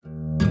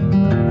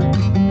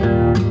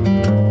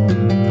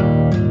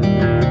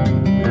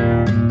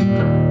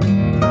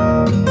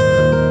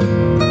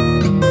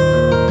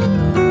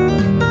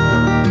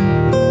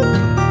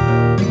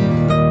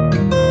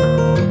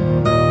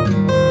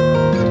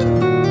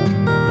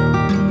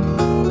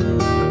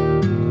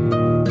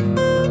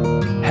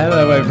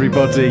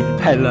everybody.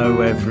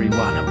 Hello,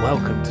 everyone, and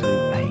welcome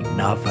to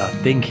another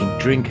Thinking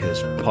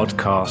Drinkers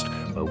podcast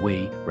where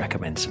we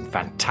recommend some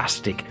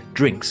fantastic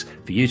drinks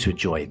for you to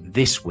enjoy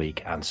this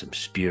week and some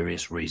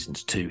spurious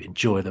reasons to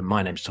enjoy them.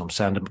 My name's Tom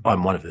Sandham.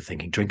 I'm one of the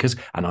Thinking Drinkers,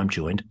 and I'm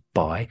joined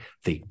by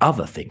the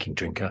other Thinking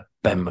Drinker,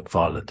 Ben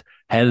McFarland.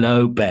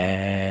 Hello,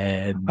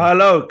 Ben.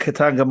 Hello,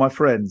 Katanga, my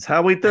friends. How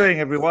are we doing,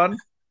 everyone?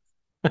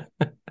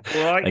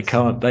 Right.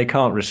 They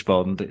can't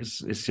respond. It's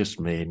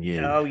just me and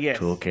you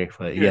talking.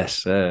 But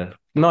yes,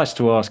 nice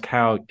to ask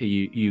how are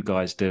you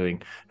guys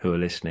doing who are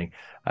listening.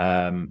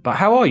 But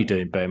how are you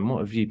doing, Ben? What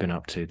have you been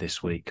up to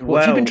this week?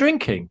 What have you been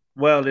drinking?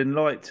 Well, in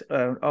light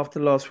after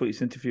last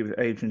week's interview with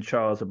Adrian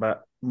Charles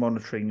about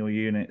monitoring your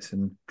units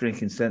and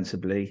drinking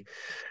sensibly,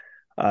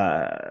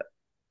 I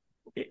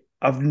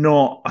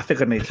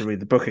think I need to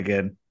read the book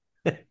again.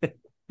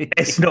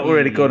 It's not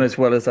really gone as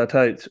well as I'd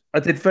hoped. I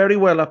did very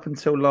well up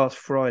until last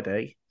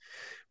Friday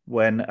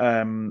when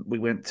we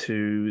went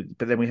to,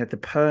 but then we had the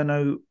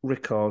Pernod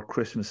Ricard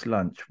Christmas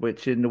lunch,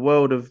 which in the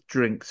world of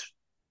drinks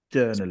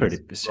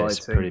journalism, it's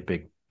pretty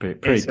big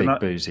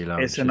boozy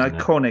lunch. It's an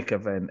iconic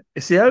event.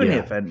 It's the only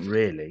event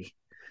really.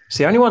 It's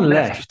the only one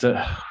left.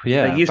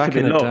 There used to be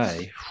in the lots.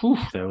 Day,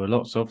 there were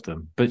lots of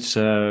them. But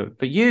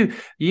you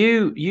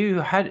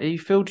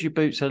filled your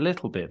boots a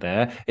little bit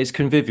there. It's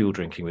convivial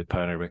drinking with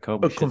Pernod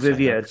Ricard.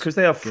 Convivial, because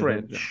they are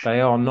French.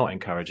 They are not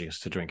encouraging us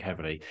to drink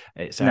heavily.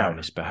 It's our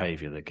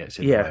misbehaviour that gets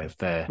in the way of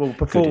their. Well,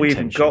 before we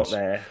even got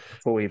there,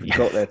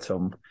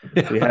 Tom,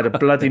 we had a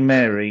Bloody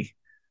Mary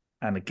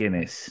and a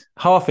Guinness.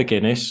 Half a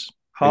Guinness.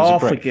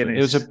 It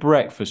was a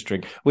breakfast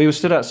drink. We were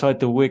stood outside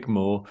the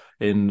Wigmore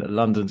in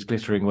London's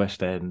glittering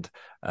West End,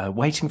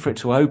 waiting for it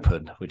to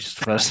open, which is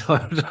the first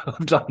time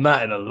I've done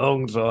that in a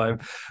long time.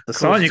 The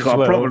sign you've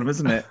got a problem,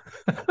 isn't it?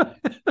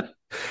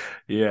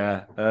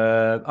 Yeah.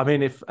 I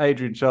mean, if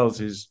Adrian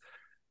Charles's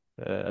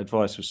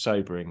advice was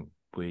sobering,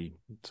 we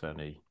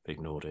certainly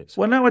ignored it.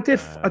 Well, no, I did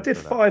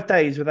 5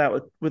 days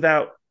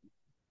without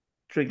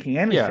drinking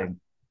anything.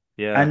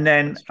 Yeah, and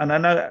I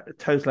know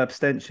total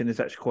abstention is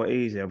actually quite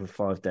easy over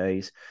 5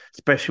 days,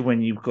 especially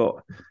when you've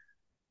got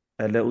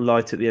a little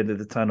light at the end of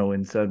the tunnel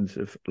in terms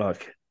of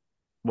like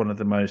one of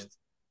the most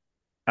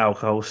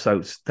alcohol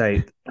soaked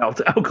days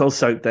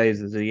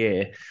of the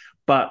year.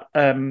 But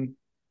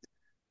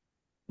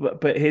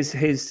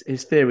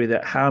his theory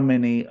that how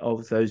many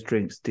of those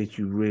drinks did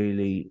you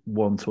really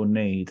want or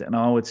need, and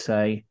I would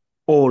say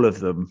all of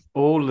them,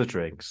 all the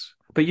drinks.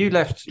 But you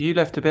left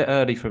a bit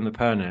early from the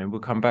Pernod.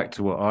 We'll come back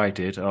to what I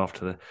did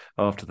after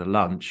the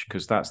lunch,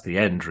 because that's the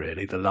end,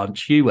 really. The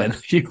lunch. You went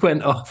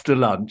after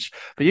lunch,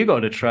 but you got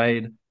on a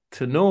train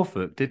to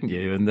Norfolk, didn't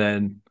you? And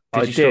then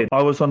I did.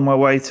 I was on my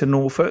way to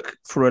Norfolk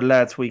for a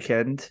lads'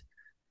 weekend.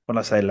 When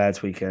I say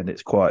lads' weekend,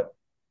 it's quite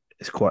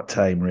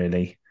tame,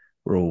 really.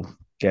 We're all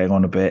getting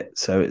on a bit,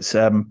 so it's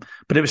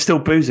but it was still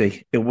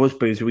boozy. It was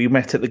boozy. We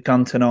met at the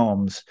Gunton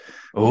Arms,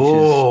 which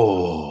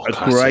is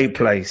a great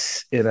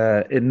place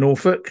in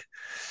Norfolk.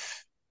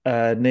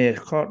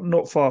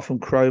 Not far from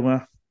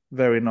Cromer.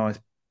 Very nice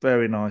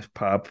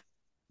pub.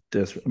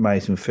 Does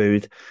amazing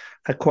food.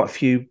 Had quite a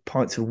few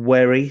pints of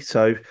wherry,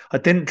 so I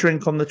didn't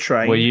drink on the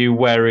train. Were you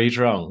wherry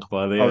drunk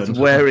by the end? I was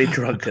wherry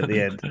drunk at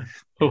the end.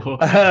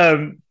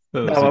 I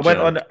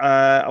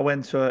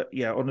went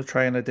on the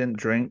train. I didn't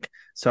drink,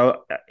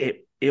 so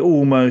it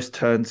almost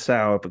turned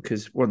sour,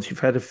 because once you've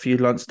had a few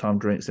lunchtime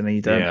drinks and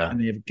you don't and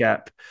you have a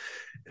gap,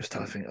 you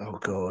start to think, oh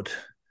god,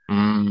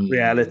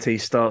 reality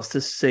starts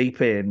to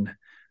seep in.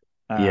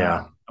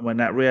 And when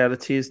that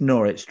reality is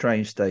Norwich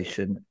train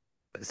station,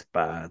 it's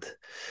bad.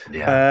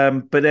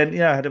 But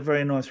then I had a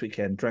very nice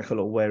weekend, drank a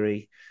lot of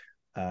wherry,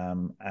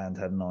 and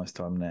had a nice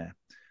time there.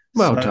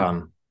 Well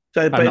done.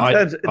 So, but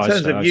in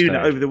terms of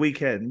unit over the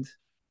weekend,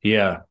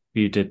 you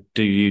did.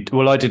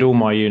 Well, I did all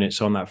my units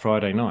on that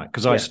Friday night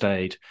because I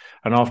stayed,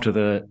 and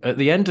at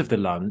the end of the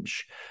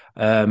lunch,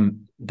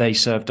 they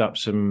served up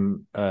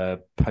some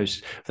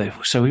post.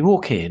 So we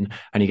walk in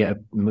and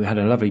we had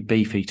a lovely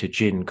Beefeater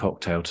gin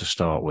cocktail to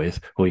start with,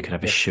 or you can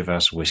have a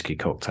Chivas whiskey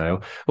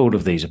cocktail. All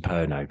of these are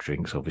Pernod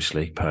drinks,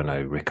 obviously.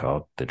 Pernod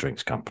Ricard, the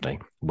drinks company.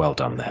 Well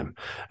done them.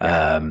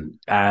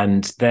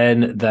 And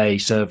then they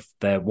serve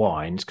their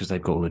wines because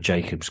they've got all the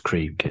Jacobs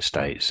Creek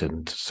estates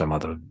and some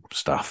other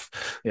stuff.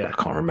 I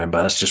can't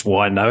remember. That's just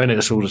wine, though, and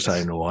it's all the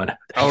same wine.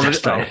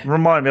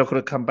 Remind me, I've got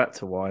to come back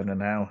to wine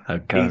and how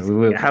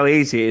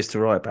easy it is to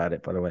write about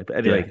it, by the way. But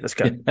anyway, let's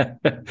go.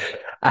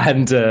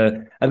 And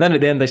then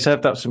at the end, they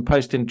served up some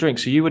post-in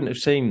drinks. So you wouldn't have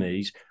seen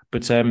these,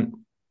 but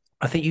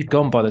I think you'd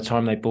gone by the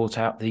time they brought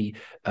out the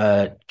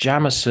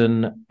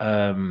Jameson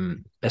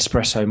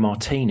espresso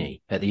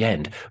martini at the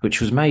end,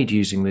 which was made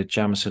using the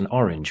Jameson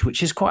orange,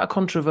 which is quite a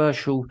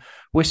controversial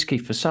whiskey.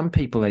 For some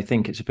people, they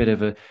think it's a bit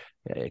of a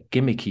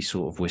gimmicky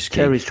sort of whiskey.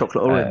 Terry's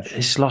chocolate orange.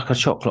 It's like a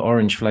chocolate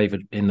orange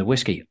flavoured in the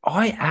whiskey.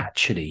 I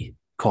actually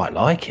quite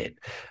like it.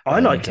 I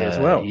like it as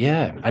well.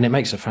 Yeah, and it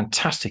makes a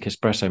fantastic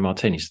espresso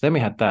martini. So then we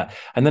had that,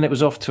 and then it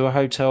was off to a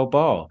hotel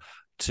bar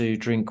to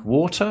drink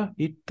water.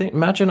 You'd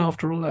imagine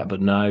after all that,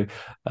 but no.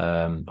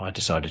 I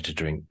decided to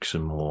drink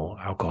some more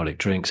alcoholic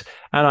drinks,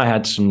 and I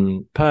had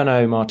some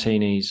Pernod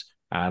martinis,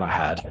 and I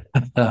had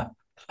an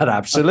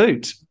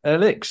Absolute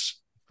Elix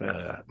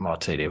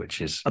martini,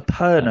 which is a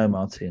Pernod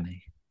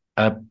martini.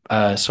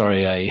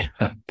 Sorry, I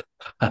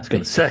was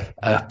going to say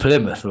a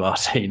Plymouth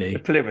martini,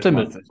 Plymouth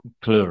martini.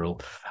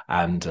 Plural,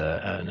 and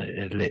an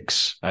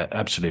Elix,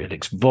 Absolute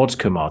Elix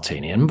vodka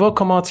martini. And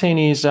vodka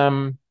martini is,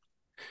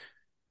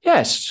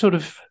 it's sort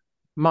of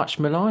much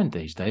maligned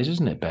these days,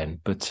 isn't it, Ben?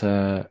 But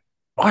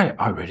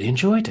I really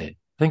enjoyed it.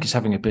 I think it's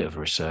having a bit of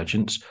a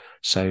resurgence.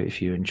 So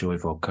if you enjoy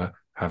vodka,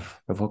 have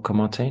a vodka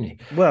martini.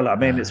 Well, I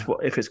mean,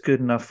 if it's good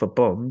enough for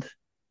Bond,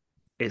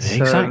 it's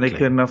certainly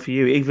good enough for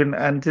you.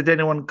 And did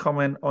anyone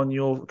comment on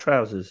your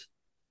trousers?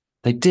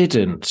 They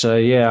didn't. So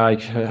yeah, I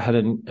had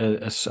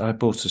I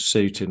bought a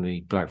suit in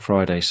the Black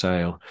Friday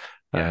sale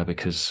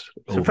because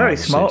it's a very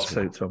smart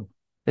suit, Tom.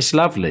 It's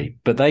lovely,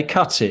 but they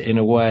cut it in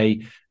a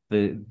way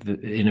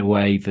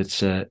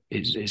that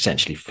it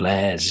essentially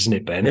flares, isn't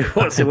it, Ben? It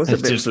was a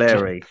bit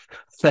flary.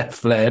 They're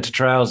flared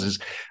trousers,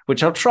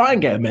 which I'll try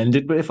and get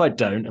amended. But if I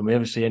don't, and we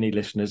ever see any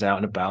listeners out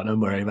and about and I'm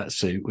wearing that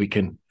suit, we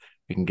can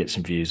get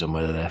some views on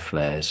whether they're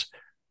flares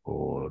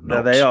or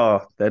not. No, they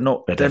are. They're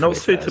not. They're not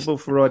suitable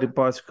for riding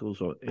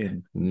bicycles or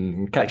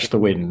in. Catch the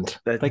wind.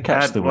 They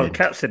catch the wind.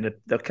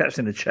 They're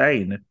catching the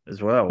chain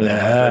as well.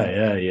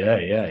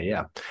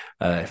 Yeah.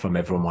 If I'm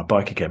ever on my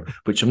bike again,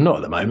 which I'm not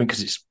at the moment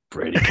because it's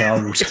really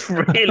cold. It's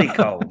really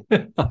cold.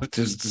 I've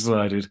just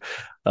decided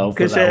I'll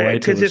put that away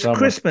till the because it's summer.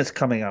 Christmas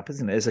coming up,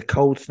 isn't it? There's a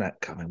cold snap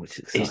coming, which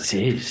is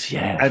exciting. It is,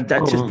 yeah. And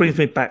that just brings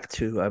me back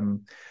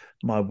to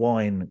my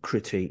wine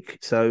critique.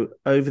 So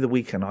over the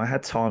weekend, I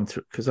had time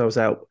to, because I was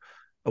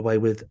away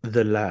with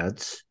the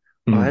lads.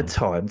 I had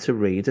time to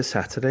read a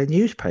Saturday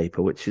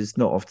newspaper, which is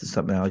not often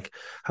something I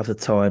have the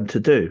time to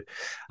do.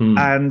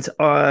 And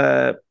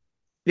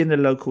in the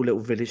local little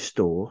village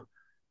store,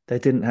 they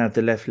didn't have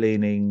the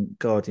left-leaning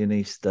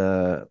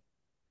Guardianista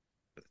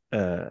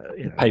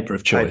paper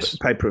of choice,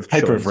 paper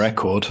of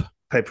record.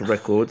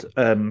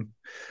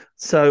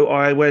 So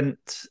I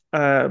went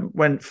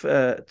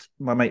for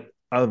my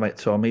other mate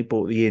Tommy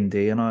bought the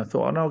Indy, and I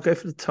thought, I'll go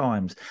for the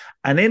Times.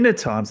 And in the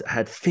Times, it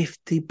had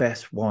 50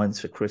 best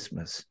wines for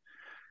Christmas.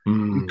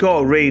 You've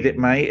got to read it,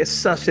 mate. It's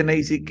such an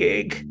easy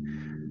gig.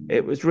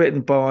 It was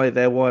written by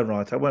their wine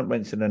writer. I won't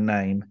mention her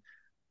name,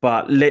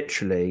 but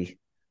literally,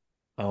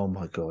 oh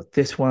my God,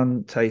 this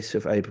one tastes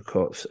of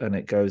apricots and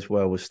it goes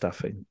well with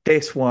stuffing.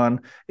 This one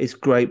is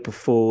great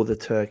before the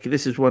turkey.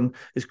 This is one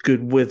is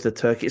good with the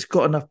turkey. It's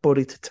got enough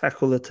body to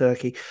tackle the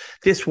turkey.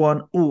 This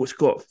one,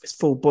 it's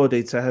full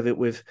body to have it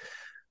with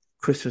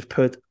Christmas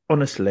pud.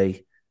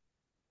 Honestly,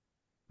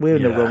 we're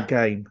in the wrong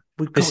game.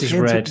 This is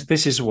red.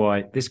 This is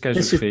white. This goes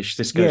with fish.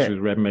 This goes with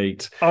red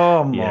meat.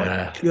 Oh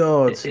my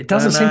God! It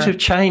doesn't seem to have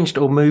changed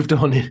or moved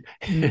on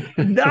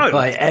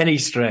by any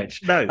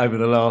stretch over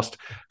the last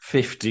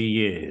 50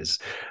 years.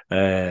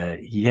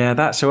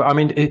 That's so. I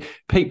mean,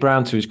 Pete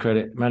Brown, to his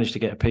credit, managed to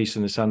get a piece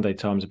in the Sunday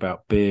Times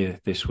about beer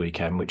this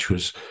weekend, which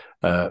was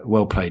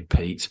well played,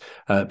 Pete.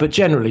 But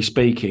generally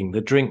speaking, the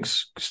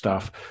drinks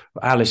stuff,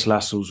 Alice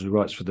Lascelles, who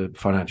writes for the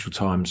Financial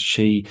Times,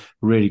 she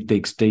really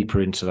digs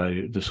deeper into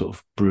the sort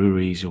of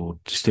breweries or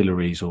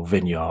distilleries or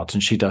vineyards,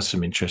 and she does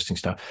some interesting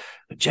stuff.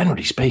 But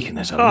generally speaking,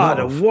 there's a lot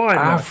of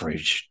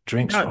average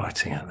drinks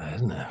writing out there,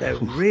 isn't there? They're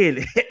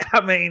really,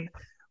 I mean,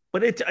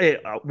 but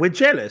we're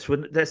jealous.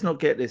 Let's not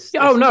get this.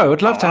 Oh no,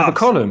 I'd love to have a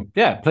column.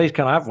 Yeah, please,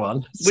 can I have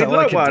one? We'd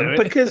like one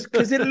because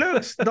it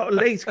looks, not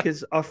least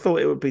because I thought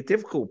it would be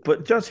difficult,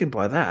 but judging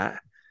by that,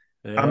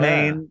 I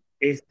mean,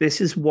 this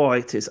is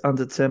white. It's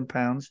under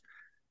 £10,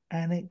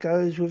 and it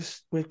goes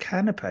with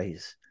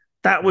canapes.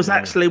 That was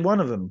actually one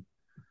of them.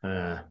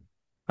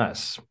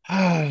 That's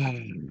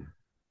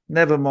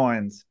never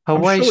mind.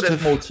 I'm sure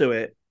there's more to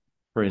it.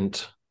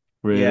 Print,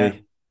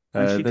 really.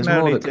 There's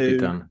more that could be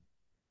done.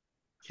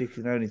 She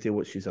can only do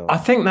what she's asked. I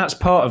think that's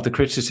part of the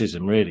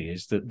criticism, really,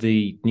 is that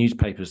the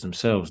newspapers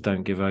themselves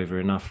don't give over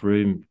enough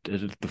room.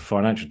 The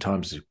Financial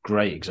Times is a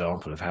great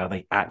example of how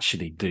they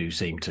actually do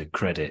seem to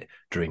credit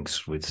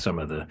drinks with some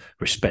of the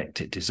respect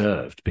it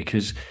deserved.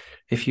 Because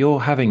if you're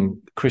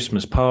having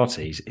Christmas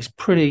parties, it's a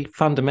pretty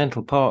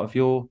fundamental part of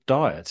your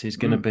diet is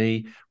going to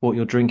be what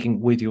you're drinking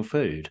with your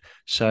food.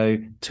 So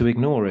to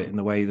ignore it in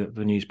the way that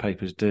the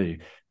newspapers do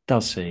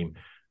does seem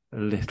a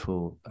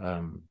little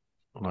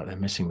like they're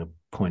missing the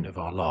point of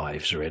our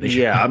lives, really.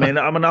 Yeah, I mean,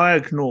 I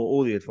ignore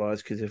all the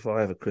advice because if I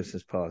have a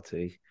Christmas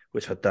party,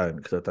 which I don't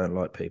because I don't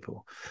like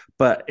people,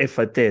 but if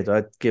I did,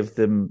 I'd give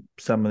them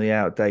some of the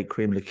out-of-date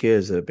cream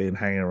liqueurs that have been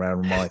hanging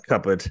around my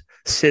cupboard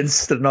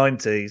since the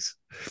 90s.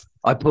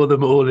 I poured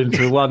them all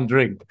into one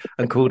drink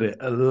and called it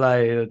a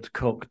layered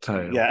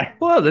cocktail. Yeah.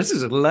 Well, this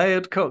is a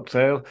layered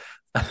cocktail.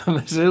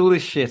 There's all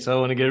this shit I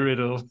want to get rid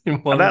of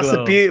in one glass. That's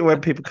the beauty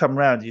when people come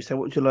around. You say,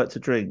 what would you like to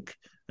drink?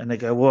 And they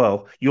go,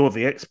 well, you're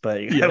the expert.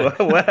 You go,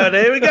 well,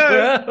 there we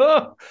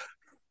go.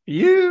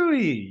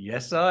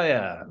 Yes, I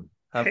am.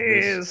 Have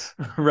this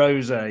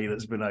rosé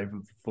that's been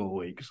open for 4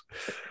 weeks.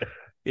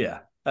 Yeah.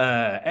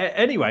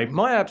 Anyway,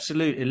 my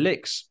Absolute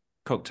Elix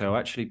cocktail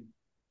actually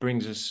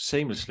brings us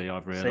seamlessly,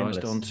 I've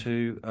realised,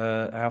 onto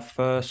our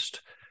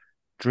first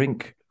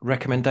drink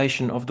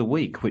recommendation of the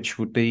week, which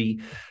would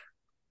be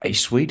a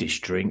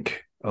Swedish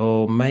drink,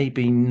 or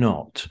maybe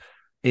not.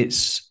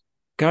 It's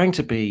going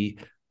to be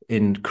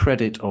in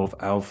credit of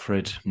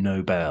Alfred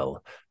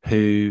Nobel,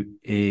 who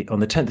on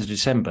the 10th of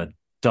December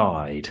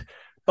died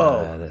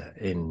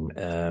in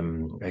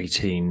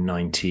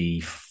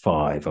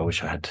 1895. I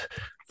wish I had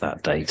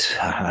that date.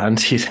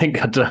 And you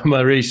think I'd done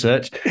my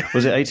research?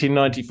 Was it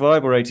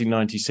 1895 or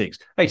 1896?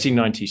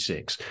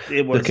 1896.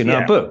 It was. Look in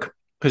our book,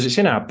 because it's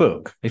in our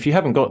book. If you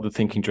haven't got the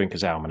Thinking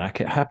Drinkers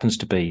Almanac, it happens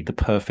to be the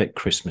perfect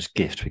Christmas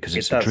gift, because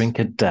it's a drink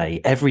a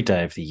day, every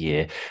day of the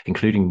year,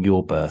 including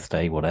your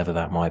birthday, whatever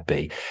that might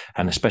be.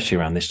 And especially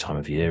around this time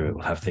of year, it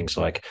will have things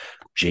like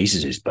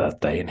Jesus's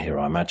birthday in here,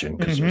 I imagine,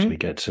 because as we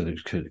get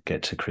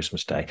to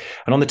Christmas Day.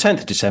 And on the 10th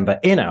of December,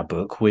 in our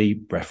book,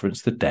 we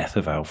reference the death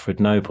of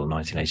Alfred Nobel,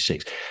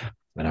 1986.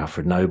 And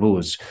Alfred Nobel,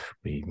 as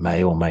we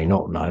may or may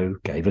not know,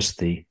 gave us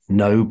the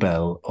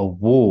Nobel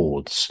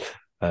Awards.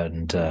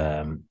 And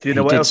do you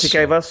know what else he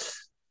gave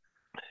us?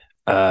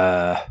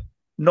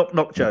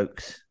 Knock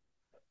jokes.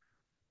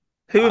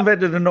 Who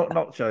invented the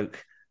knock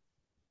joke?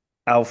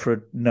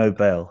 Alfred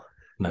Nobel.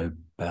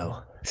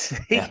 Nobel.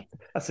 Yeah.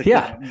 That's a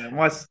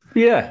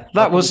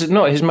that was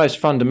not his most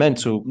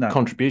fundamental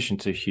contribution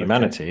to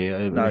humanity.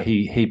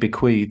 He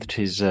bequeathed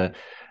his the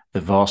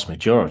vast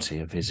majority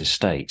of his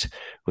estate,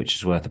 which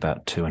is worth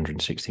about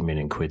 260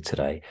 million quid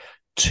today,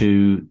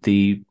 to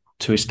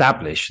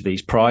establish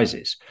these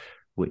prizes,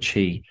 which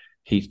he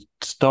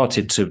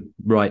started to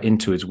write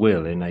into his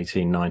will in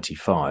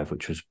 1895,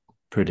 which was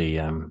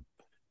pretty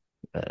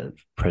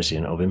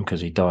prescient of him because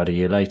he died a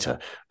year later.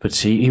 But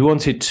he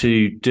wanted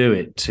to do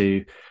it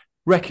to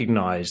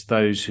recognise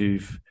those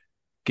who've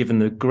given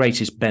the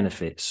greatest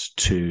benefits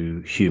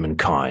to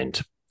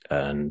humankind.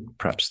 And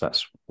perhaps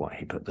that's why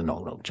he put the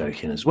knock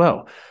joke in as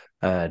well.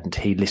 And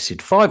he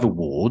listed 5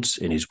 awards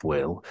in his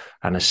will,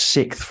 and a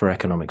 6th for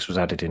economics was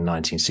added in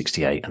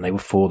 1968. And they were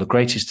for the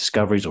greatest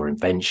discoveries or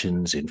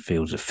inventions in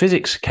fields of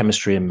physics,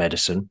 chemistry, and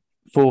medicine.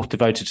 4th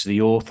devoted to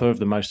the author of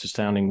the most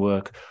astounding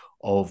work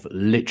of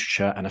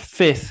literature, and a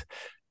 5th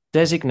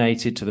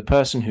designated to the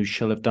person who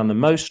shall have done the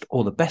most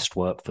or the best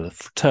work for the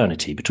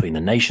fraternity between the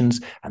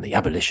nations and the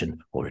abolition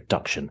or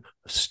reduction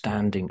of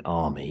standing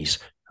armies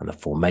and the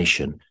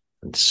formation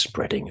and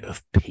spreading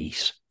of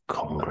peace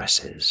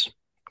congresses.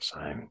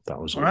 So that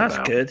was all that's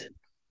good.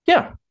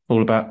 Yeah,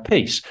 all about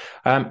peace.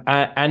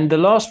 And the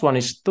last one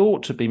is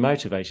thought to be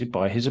motivated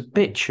by his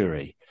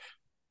obituary.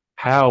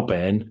 How,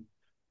 Ben,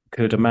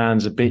 could a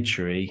man's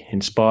obituary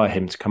inspire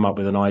him to come up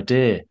with an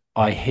idea?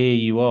 I hear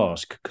you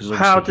ask. Because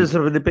how does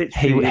an obituary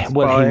he would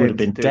have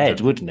been dead,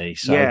 wouldn't he?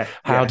 So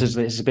how does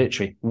this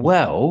obituary?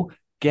 Well,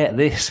 get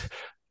this,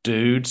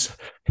 dudes.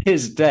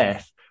 His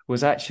death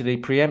was actually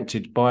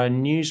preempted by a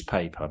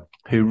newspaper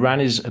who ran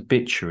his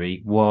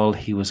obituary while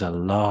he was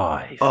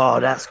alive. Oh,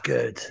 that's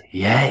good.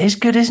 Yeah, it's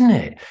good, isn't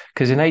it?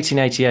 Because in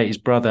 1888, his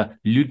brother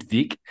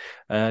Ludwig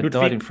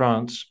died in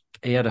France.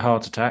 He had a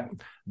heart attack,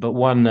 but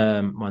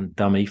one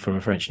dummy from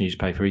a French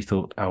newspaper, he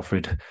thought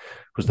Alfred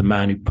was the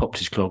man who popped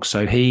his clog.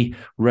 So he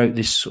wrote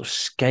this sort of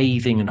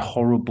scathing and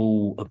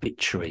horrible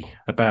obituary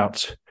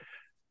about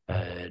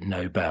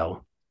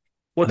Nobel.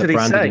 What did he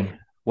say?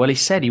 Well, he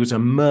said he was a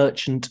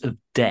merchant of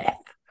death.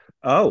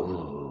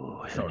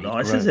 Oh, it's not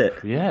nice, is it?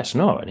 Yeah, it's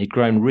not. And he'd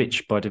grown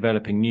rich by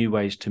developing new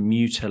ways to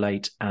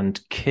mutilate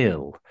and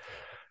kill.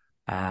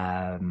 He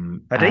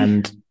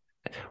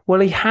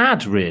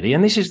had really.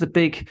 And this is the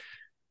big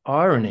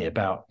irony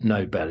about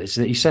Nobel, is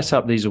that he set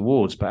up these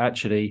awards, but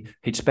actually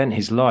he'd spent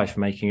his life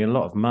making a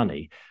lot of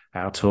money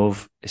out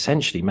of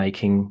essentially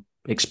making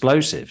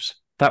explosives.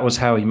 That was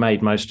how he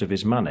made most of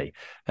his money.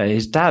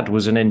 His dad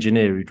was an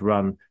engineer who'd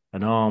run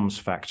an arms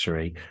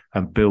factory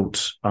and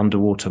built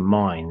underwater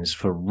mines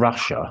for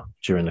Russia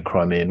during the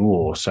Crimean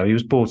War. So he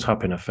was brought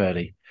up in a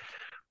fairly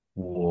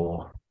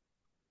war-hungry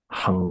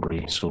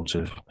sort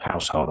of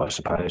household, I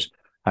suppose.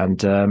 And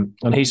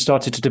he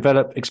started to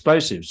develop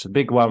explosives. The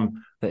big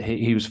one that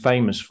he was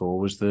famous for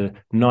was the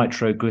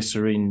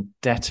nitroglycerin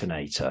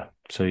detonator.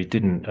 So he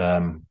didn't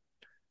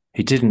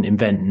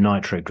invent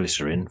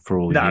nitroglycerin for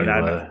all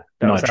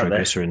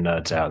nitroglycerin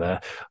nerds out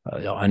there.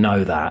 I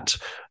know that.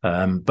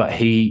 But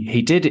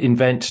he did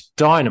invent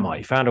dynamite.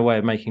 He found a way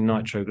of making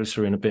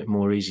nitroglycerin a bit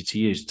more easy to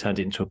use, turned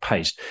it into a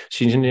paste.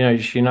 So,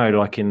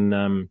 like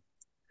in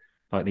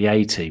like the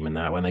A-Team and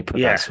that, when they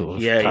put that sort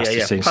of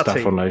plasticine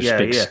stuff on those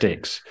big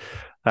sticks.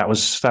 That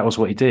was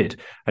what he did.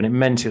 And it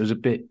meant it was a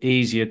bit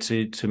easier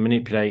to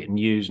manipulate and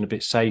use, and a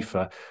bit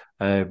safer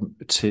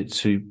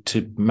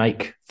to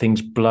make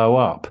things blow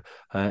up.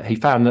 He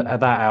found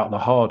that out the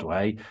hard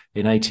way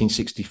in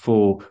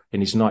 1864 in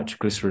his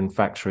nitroglycerin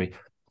factory.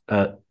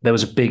 There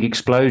was a big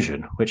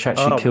explosion, which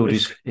actually killed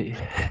his...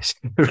 It's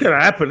going to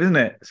happen, isn't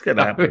it? It's going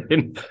to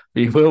happen.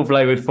 He will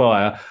play with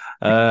fire.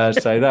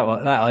 So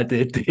that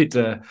idea did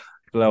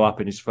blow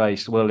up in his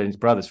face, well, in his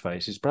brother's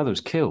face. His brother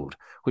was killed,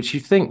 which you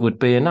think would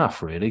be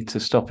enough, really, to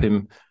stop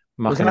him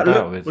mucking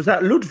about with. Was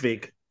that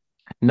Ludwig?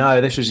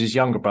 No, this was his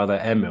younger brother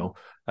Emil.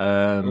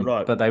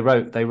 Right. But they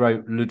wrote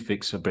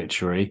Ludwig's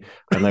obituary,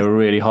 and they were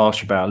really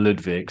harsh about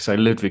Ludwig. So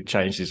Ludwig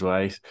changed his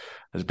ways.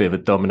 There's a bit of a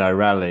domino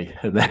rally,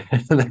 and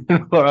then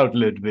poor old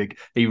Ludwig,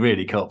 he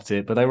really copped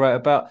it. But they wrote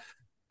about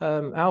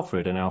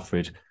Alfred, and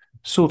Alfred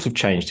sort of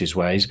changed his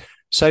ways.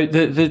 So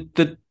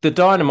the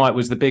dynamite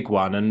was the big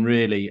one, and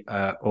really,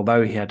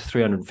 although he had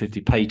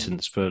 350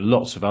 patents for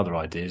lots of other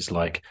ideas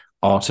like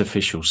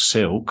artificial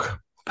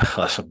silk.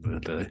 I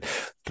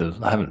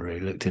haven't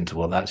really looked into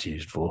what that's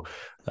used for.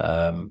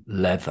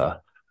 Leather,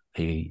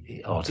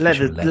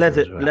 artificial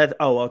leather.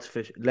 Oh,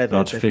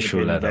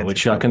 artificial leather,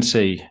 which I can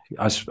see.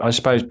 I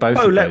suppose both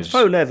of those.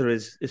 Faux leather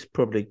is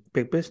probably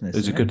big business.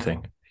 It's a good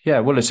thing. Yeah,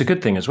 well, it's a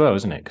good thing as well,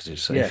 isn't it?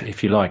 Because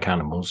if you like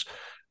animals,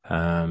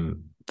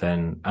 then,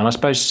 and I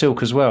suppose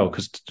silk as well,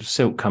 because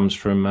silk comes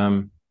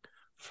from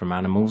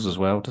animals as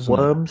well, doesn't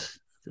Worms?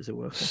 Does it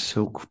work?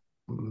 Silk.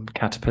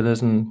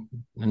 Caterpillars and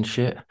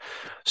shit.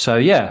 So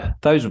yeah,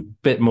 those were a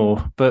bit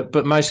more,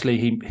 but mostly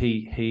he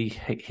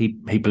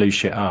blew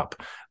shit up,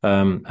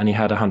 and he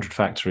had 100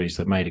 factories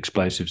that made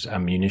explosives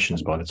and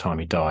munitions by the time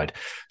he died.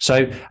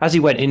 So as he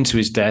went into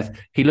his death,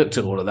 he looked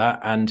at all of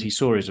that and he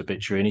saw his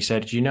obituary and he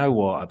said, you know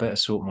what, I better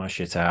sort my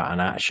shit out and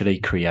actually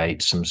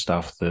create some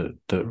stuff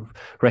that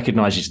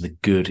recognizes the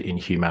good in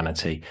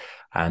humanity.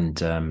 And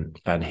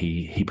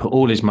he put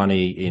all his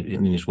money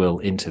in his will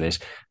into this.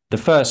 The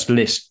first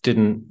list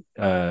didn't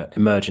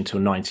emerge until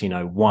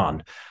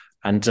 1901.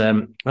 And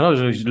when I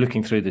was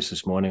looking through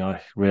this morning, I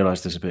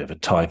realised there's a bit of a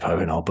typo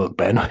in our book,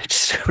 Ben.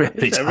 It's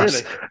really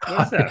What's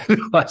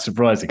that? quite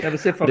surprising.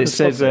 But it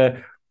says,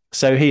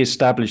 so he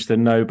established the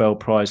Nobel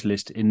Prize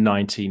list in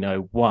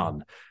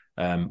 1901,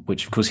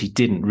 which, of course, he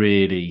didn't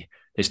really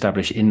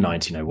establish in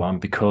 1901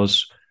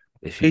 because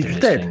if you've been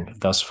listening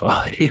thus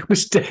far, he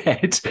was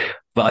dead.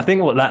 But I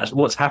think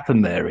what's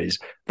happened there is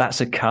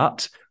that's a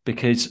cut,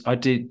 because I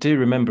do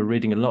remember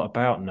reading a lot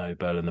about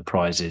Nobel and the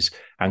prizes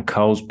and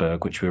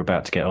Carlsberg, which we were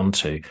about to get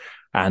onto.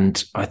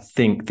 And I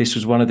think this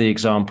was one of the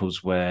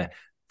examples where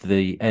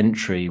the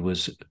entry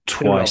was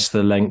twice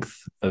the length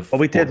of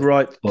what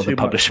the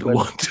publisher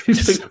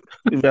wanted.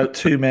 We wrote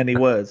too many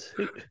words.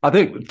 I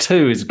think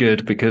 2 is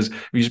good, because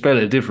if you spell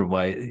it a different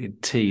way,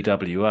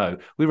 TWO,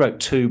 we wrote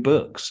 2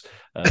 books.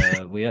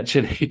 We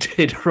actually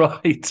did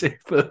write 2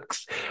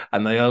 books,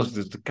 and they asked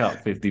us to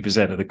cut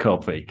 50% of the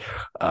copy,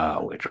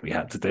 which we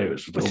had to do.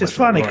 Which is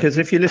funny, because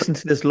if you listen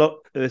to this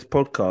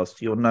podcast,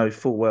 you'll know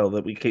full well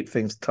that we keep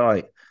things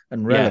tight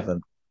and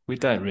relevant. Yeah, we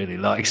don't really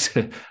like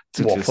to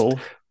waffle.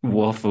 Just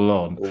waffle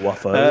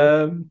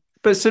on.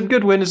 But some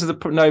good winners of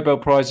the Nobel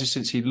Prizes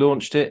since he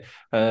launched it.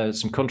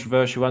 Some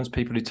controversial ones,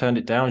 people who turned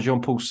it down.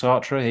 Jean-Paul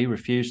Sartre, he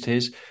refused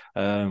his.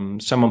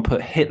 Someone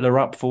put Hitler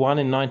up for one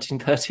in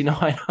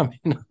 1939. I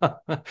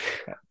mean,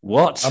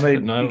 what? I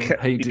mean, no,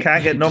 you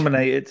can't get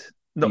nominated.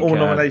 Not all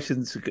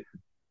nominations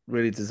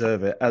really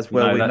deserve it, as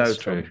well. No, that's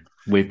true.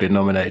 We've been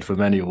nominated for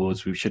many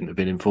awards we shouldn't have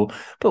been in for,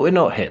 but we're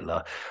not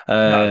Hitler.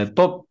 No.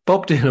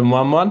 Bob Dylan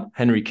won one.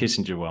 Henry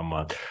Kissinger won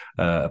one.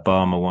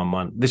 Obama won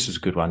one. This was a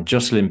good one.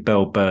 Jocelyn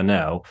Bell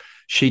Burnell.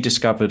 She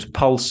discovered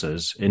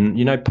pulsars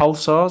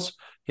pulsars?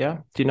 Yeah.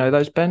 Do you know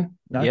those, Ben?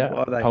 No. Yeah.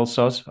 What are they?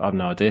 Pulsars. I have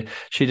no idea.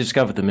 She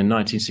discovered them in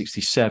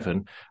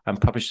 1967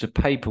 and published a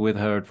paper with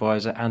her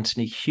advisor,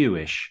 Anthony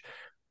Hewish.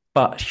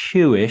 But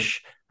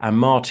Hewish and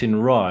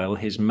Martin Ryle,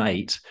 his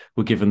mate,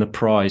 were given the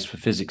prize for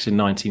physics in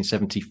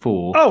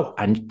 1974. Oh,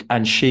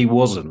 and she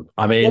wasn't.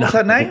 I mean, what's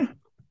her name?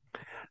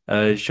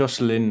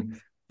 Jocelyn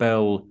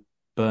Bell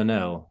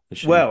Burnell.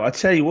 Well, I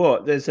tell you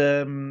what, there's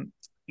Because...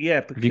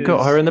 Have you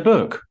got her in the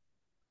book?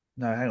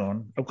 No, hang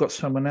on. I've got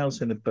someone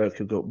else in the book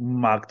who got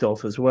mugged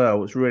off as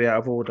well. It's really out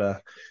of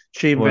order.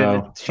 She a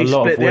lot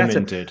of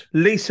women did.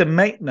 Lisa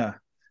Meitner.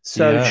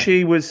 So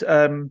she was.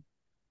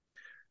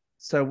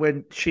 So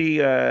when she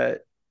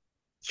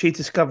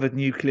discovered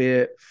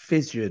nuclear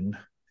fission,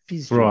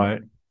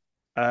 right,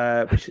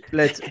 which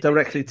led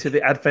directly to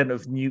the advent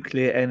of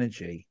nuclear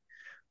energy.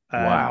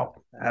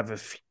 Wow.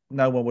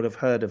 No one would have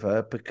heard of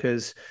her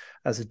because,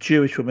 as a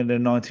Jewish woman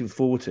in the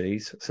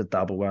 1940s, it's a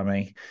double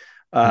whammy.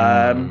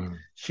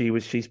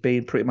 She's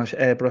been pretty much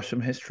airbrushed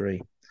from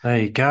history. There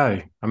you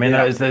go. I mean,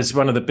 there's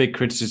one of the big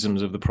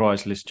criticisms of the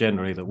prize list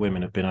generally, that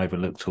women have been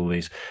overlooked all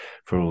these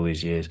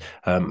years.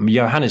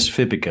 Johannes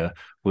Fibiger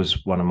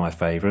was one of my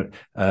favourite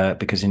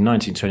because in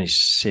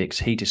 1926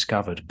 he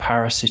discovered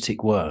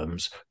parasitic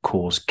worms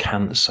cause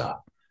cancer.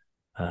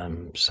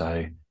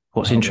 So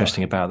what's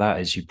interesting about that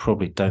is you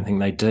probably don't think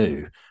they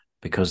do,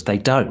 because they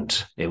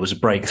don't. It was a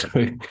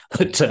breakthrough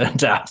that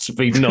turned out to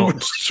be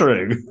not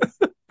true.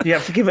 You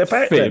have to give it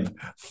back.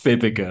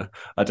 Fibiger.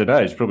 I don't know.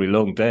 It's probably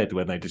long dead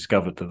when they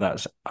discovered that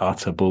that's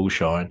utter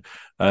bullshine.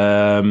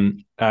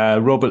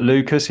 Robert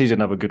Lucas, he's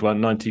another good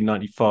one.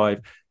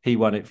 1995, he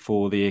won it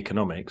for the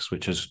economics,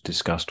 which, as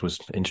discussed, was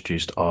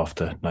introduced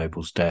after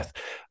Nobel's death.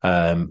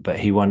 But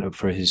he won it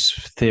for his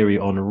theory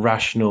on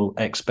rational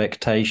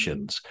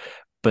expectations,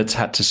 but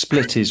had to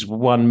split his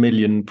 1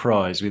 million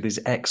prize with his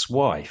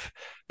ex-wife,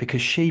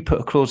 because she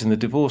put a clause in the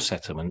divorce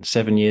settlement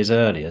 7 years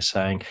earlier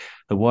saying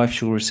the wife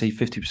shall receive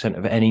 50%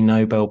 of any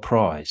Nobel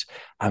Prize.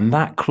 And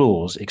that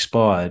clause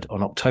expired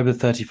on October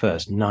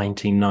 31st,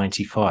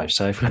 1995.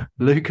 So if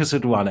Lucas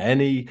had won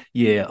any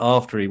year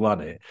after he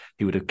won it,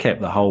 he would have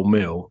kept the whole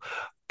mill.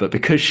 But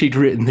because she'd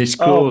written this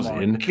clause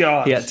he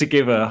had to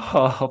give her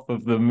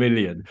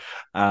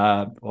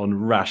 $500,000 on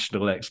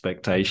rational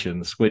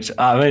expectations, which,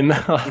 I mean,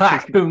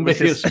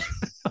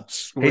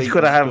 he's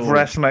got to have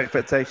rational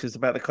expectations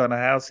about the kind of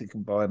house he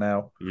can buy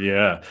now.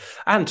 Yeah.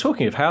 And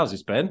talking of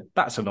houses, Ben,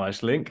 that's a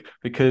nice link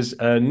because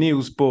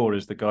Niels Bohr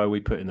is the guy we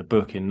put in the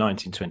book in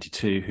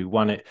 1922 who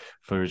won it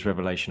for his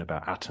revelation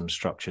about atom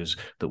structures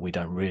that we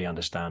don't really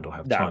understand or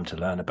have time to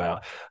learn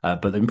about.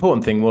 But the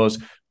important thing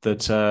was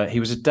that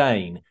he was a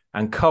Dane.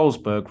 And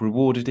Carlsberg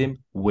rewarded him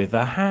with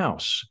a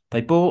house.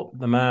 They bought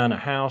the man a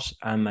house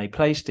and they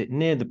placed it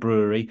near the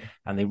brewery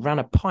and they ran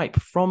a pipe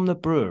from the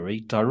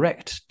brewery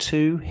direct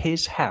to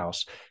his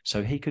house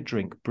so he could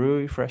drink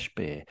brewery fresh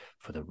beer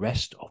for the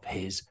rest of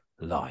his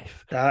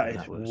life.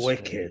 That was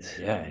wicked.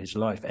 Yeah, his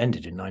life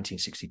ended in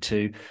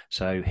 1962.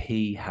 So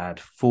he had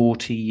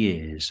 40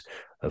 years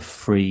of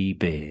free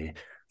beer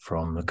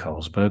from the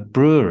Carlsberg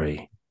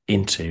brewery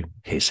into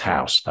his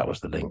house. That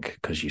was the link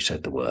because you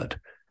said the word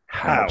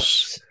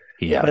house.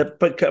 Yeah,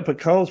 but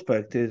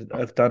Carlsberg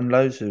have done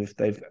loads of.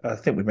 I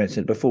think we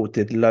mentioned it before.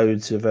 Did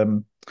loads of.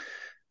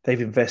 They've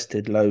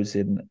invested loads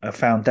in a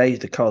foundation,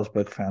 the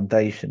Carlsberg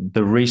Foundation,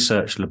 the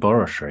research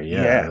laboratory.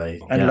 Yeah,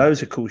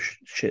 loads of cool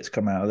shits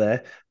come out of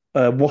there.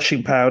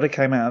 Washing powder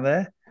came out of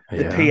there.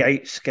 The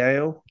pH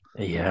scale.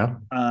 Yeah.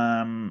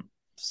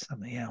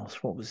 Something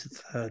else. What was the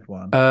third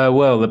one?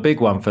 Well, the big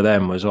one for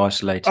them was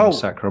isolating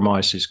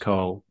Saccharomyces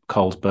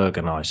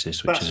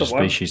Carlsbergensis, which is a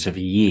species of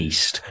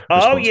yeast.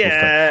 Oh,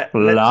 yeah.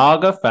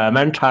 Lager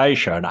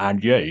fermentation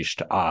and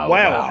yeast. Oh,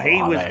 well,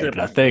 he was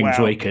the things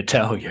we could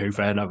tell you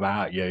then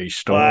about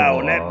yeast.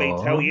 Well, let me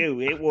tell you,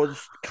 it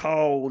was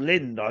Carl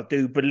Lind, I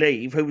do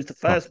believe, who was the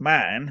first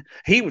man.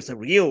 He was the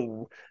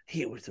real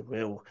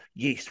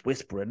yeast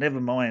whisperer.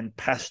 Never mind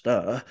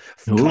Pasteur.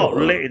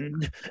 Carl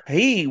Lind,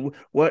 he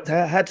worked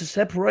out how to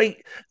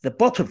separate the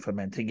bottom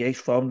fermenting yeast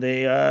from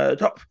the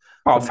top.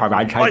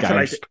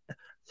 Fermenting yeast.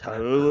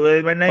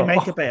 So when they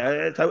make a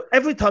beer, so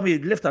every time you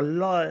lift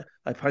a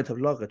pint of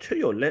lager to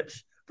your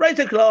lips, raise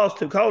a glass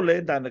to Carl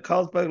Lind and the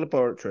Carlsberg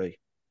Laboratory.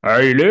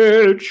 Hey,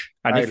 Lidge.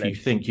 And if you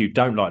think you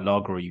don't like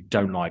lager or you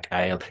don't like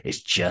ale,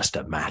 it's just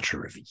a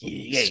matter of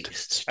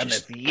yeast. And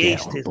if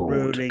yeast is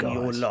ruling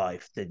your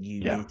life, then you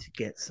need to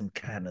get some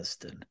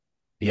Caniston.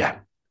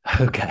 Yeah.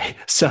 Okay.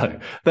 So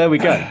there we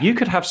go. You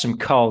could have some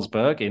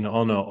Carlsberg in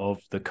honor of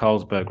the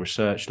Carlsberg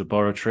Research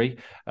Laboratory,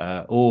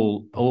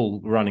 all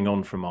running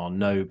on from our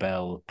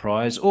Nobel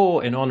Prize,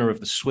 or in honor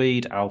of the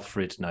Swede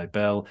Alfred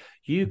Nobel.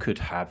 You could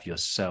have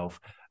yourself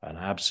an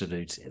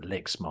absolute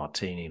elix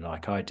martini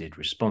like I did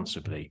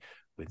responsibly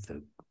with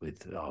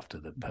after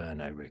the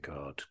Pernod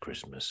Ricard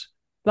Christmas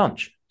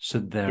lunch. So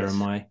there are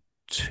my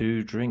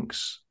two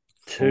drinks.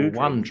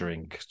 One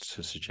drink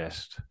to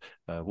suggest.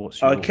 What's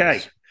yours?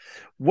 Okay.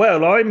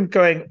 Well, I'm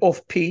going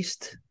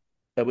off-piste,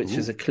 which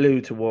is a clue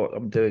to what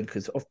I'm doing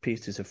because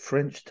off-piste is a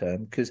French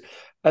term. Because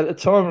at the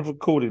time of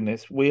recording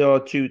this, we are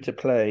due to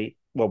play.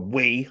 Well,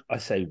 I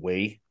say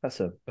we. That's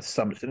an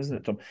assumption, isn't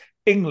it, Tom?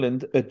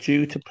 England are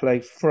due to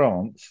play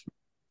France.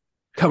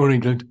 Come on,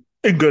 England.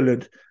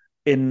 England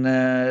in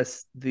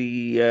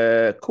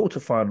the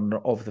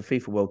quarterfinal of the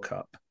FIFA World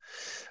Cup.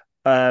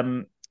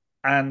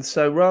 And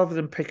so rather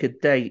than pick a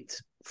date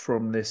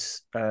from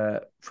this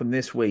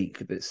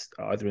week that's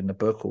either in the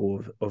book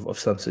or of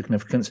some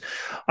significance,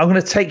 I'm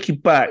going to take you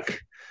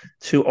back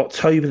to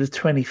October the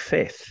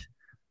 25th.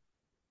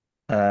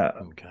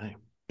 Okay.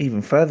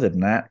 Even further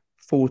than that,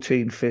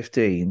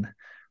 1415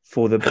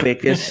 for the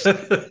biggest.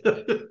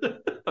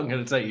 I'm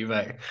going to take you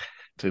back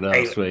to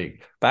last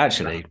week, but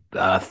actually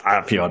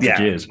a few hundred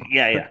years.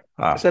 Yeah.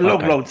 It's a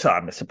long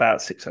time. It's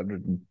about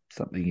 600 and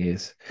something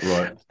years.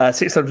 Right.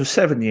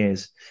 607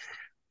 years.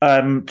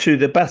 To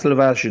the Battle of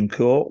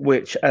Agincourt,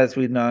 which, as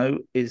we know,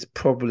 is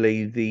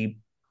probably the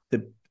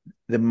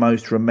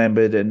most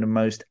remembered and the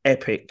most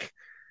epic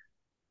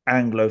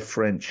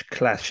Anglo-French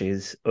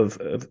clashes of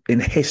in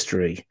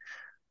history.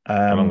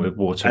 Along with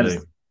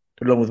Waterloo.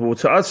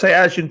 I'd say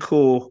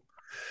Agincourt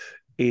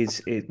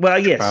is well,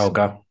 yes,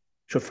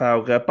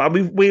 Trafalgar. But I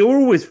mean, we're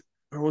always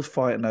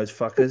fighting those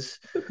fuckers.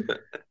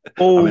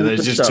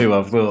 There's just two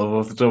off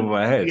the top of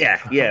my head.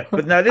 Yeah.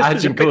 But no, this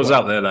Agincourt's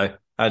up there, though.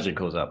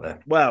 Agincourt's up there.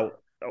 Well,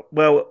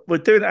 we're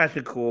doing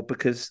Agincourt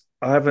because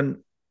I haven't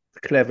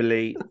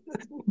cleverly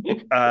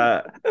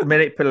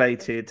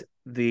manipulated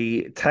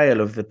the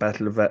tale of the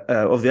battle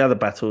of the other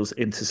battles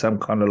into some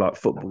kind of like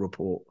football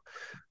report.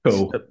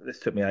 Cool. This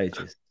took me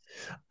ages.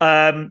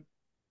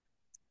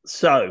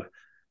 So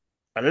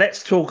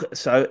let's talk.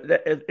 So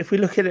if we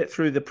look at it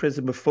through the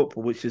prism of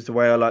football, which is the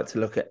way I like to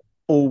look at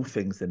all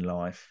things in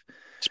life,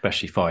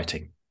 especially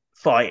fighting,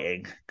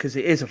 because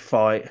it is a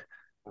fight.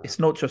 It's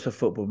not just a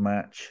football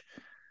match.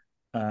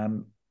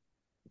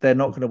 they're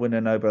not going to win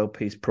a Nobel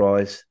Peace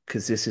Prize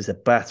because this is a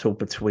battle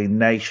between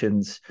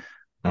nations,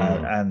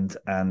 and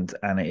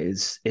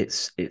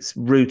it's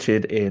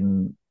rooted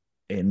in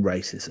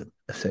racism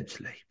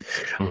essentially.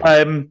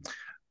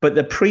 But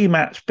the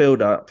pre-match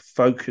build-up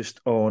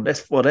focused on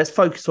let's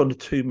focus on the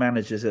two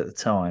managers at the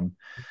time.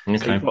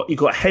 Okay. So you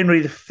got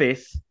Henry V.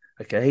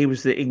 Okay, he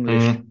was the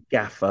English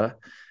gaffer.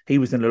 He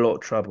was in a lot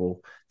of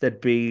trouble. There'd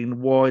been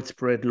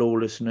widespread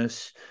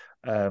lawlessness,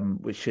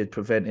 which should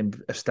prevent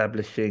him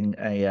establishing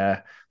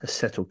a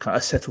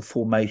settled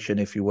formation,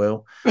 if you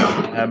will.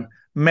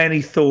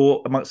 Many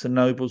thought amongst the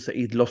nobles that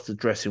he'd lost the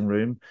dressing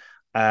room,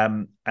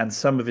 and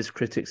some of his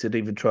critics had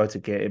even tried to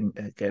get him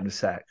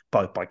sacked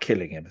by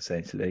killing him,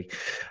 essentially.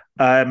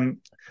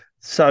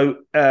 So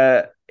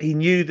he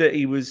knew that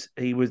he was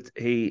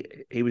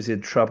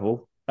in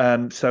trouble.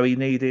 So he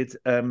needed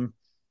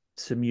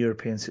some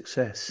European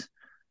success,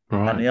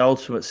 and the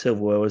ultimate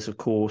silverware was, of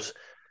course,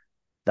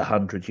 the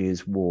 100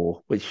 Years'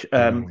 War, which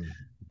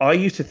I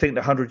used to think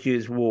the 100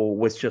 Years' War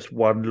was just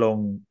one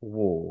long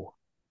war.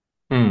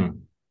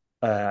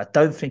 I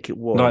don't think it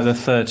was. Like the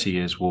 30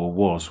 Years' War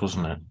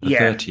wasn't it? The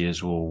 30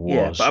 Years' War was.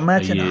 Yeah, but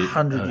imagine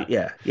 100.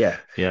 Yeah.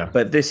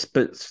 But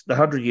the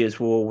 100 Years'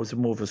 War was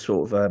more of a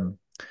sort of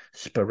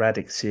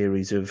sporadic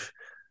series of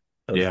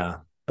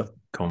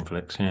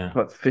conflicts. Yeah,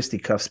 but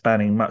fisticuffs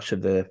spanning much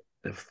of the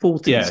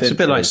 14th century. It's a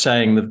bit like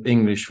saying the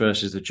English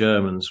versus the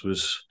Germans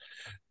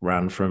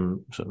ran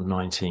from sort of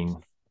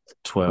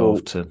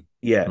 1912 to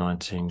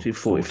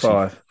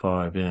 1945.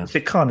 Yeah,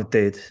 it kind of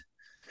did.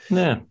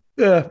 Yeah.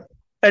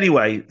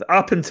 Anyway,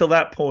 up until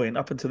Agincourt,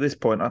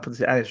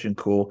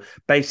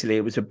 basically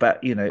it was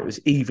about, it was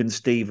even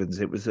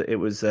Stevens. It was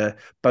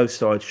both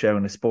sides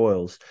sharing the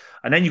spoils.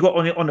 And then you got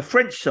on the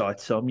French side,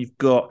 Tom, you've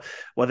got,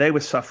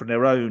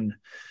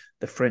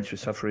 the French were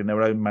suffering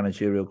their own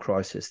managerial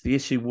crisis. The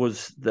issue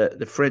was that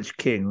the French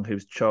king, who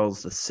was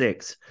Charles VI,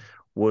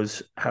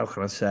 was, how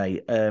can I say,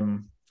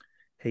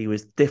 he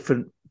was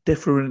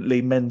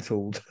differently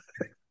mentaled.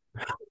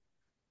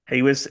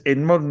 He was,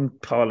 in modern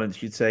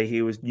parlance, you'd say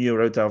he was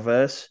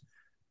neurodiverse,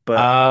 but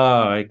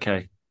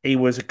okay. He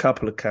was a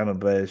couple of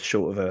camemberts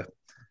short of a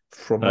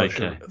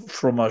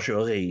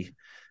fromagerie.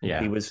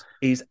 Yeah,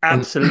 he's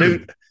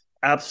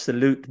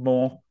absolute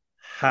more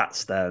hat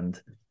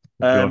stand.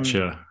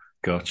 Gotcha.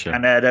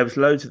 And there was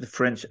loads of the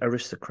French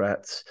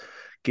aristocrats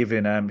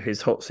giving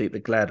his hot seat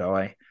the glad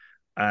eye,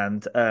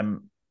 and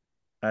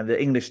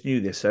the English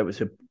knew this, so it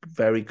was a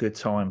very good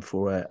time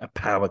for a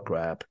power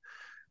grab,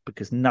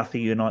 because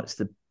nothing unites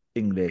the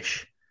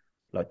English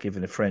like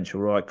giving the French a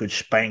right good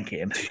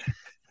spanking.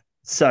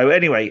 So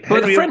anyway, the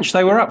French,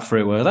 they were up for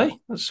it, were they?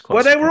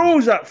 They were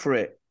always up for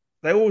it.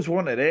 They always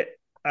wanted it.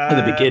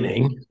 At the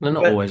beginning, they're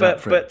not always up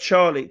for it. But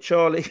Charlie,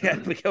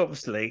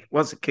 obviously,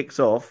 once it kicks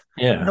off,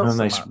 and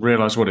they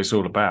realise what it's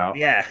all about.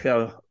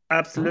 Yeah,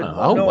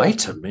 absolutely.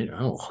 Wait a minute.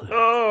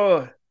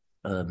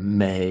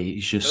 Mais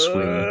je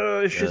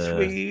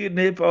suis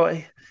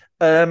nearby.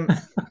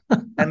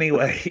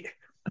 Anyway.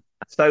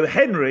 So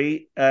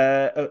Henry,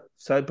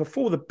 so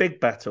before the big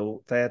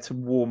battle, they had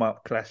some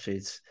warm-up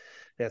clashes.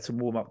 They had some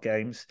warm-up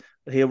games.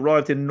 He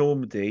arrived in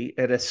Normandy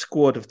at a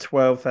squad of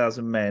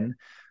 12,000 men,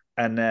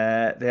 and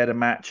they had a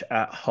match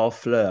at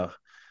Harfleur,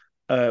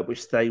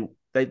 which they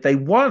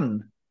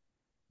won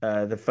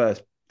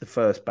the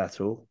first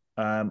battle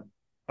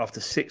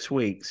after 6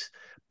 weeks.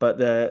 But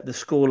the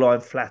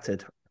scoreline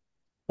flattered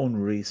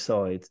Henry's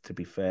side, to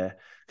be fair,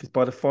 because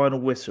by the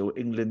final whistle,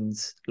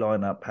 England's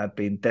lineup had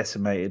been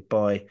decimated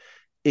by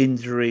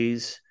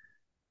injuries,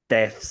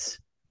 deaths,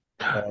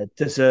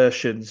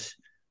 desertions,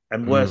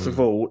 and worst of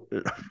all,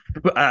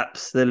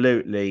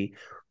 absolutely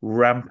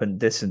rampant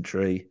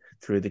dysentery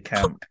through the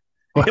camp.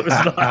 It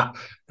was like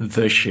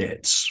the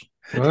shits.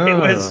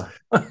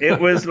 It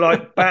was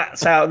like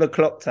bats out of the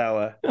clock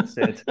tower,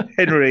 said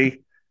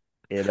Henry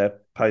in a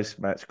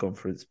post-match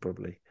conference,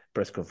 probably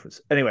press conference.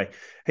 Anyway,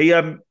 he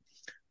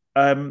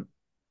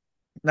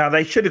now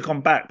they should have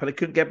gone back, but they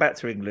couldn't get back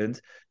to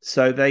England,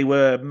 so they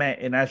were met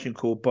in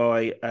Agincourt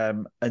by a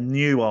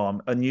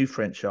new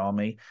French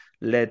army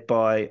led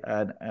by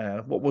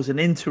what was an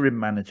interim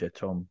manager.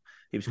 Tom,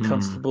 he was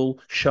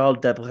Constable Charles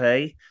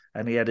Debray,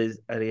 and he had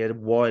a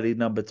wily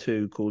number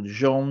 2 called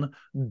Jean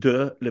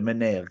de Le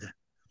Menegue.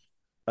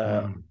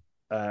 And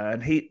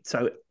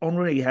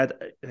Henri had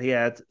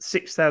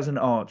 6,000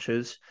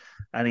 archers,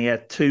 and he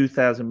had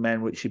 2,000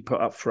 men, which he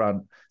put up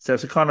front. So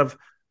it's a kind of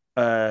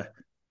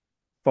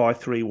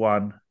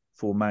 5-3-1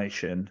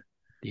 formation.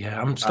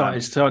 Yeah, I'm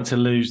starting to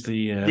lose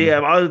the.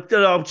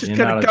 I'm just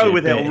going to go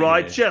with it, all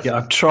right?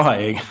 I'm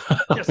trying.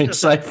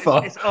 So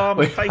far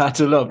we've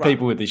had a lot of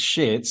people with the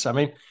shits. I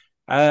mean,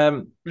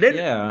 Gary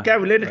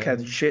Lineker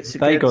had shits.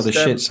 They got the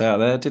shits out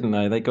there, didn't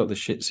they? They got the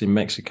shits in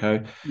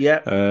Mexico.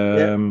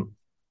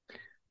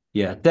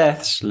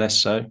 Deaths less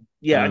so.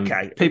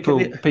 Okay.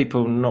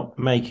 People not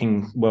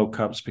making World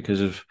Cups because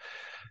of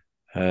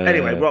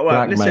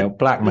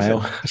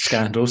blackmail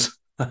scandals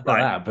that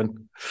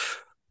happen.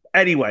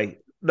 Anyway,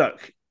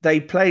 look, they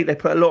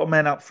put a lot of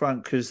men up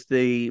front because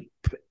the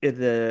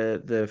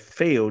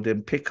field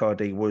in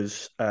Picardy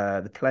was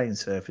the playing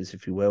surface,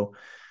 if you will,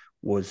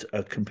 was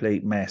a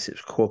complete mess. It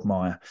was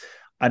quagmire.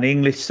 An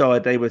English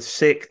side, they were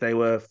sick, they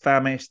were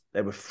famished,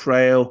 they were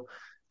frail,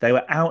 they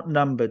were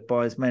outnumbered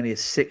by as many as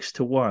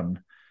 6-1.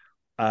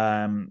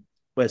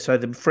 Where so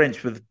the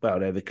French were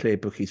they were clear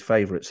bookies'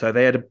 favourites. So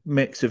they had a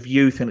mix of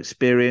youth and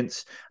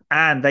experience,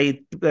 and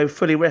they were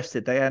fully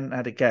rested. They hadn't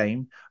had a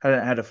game,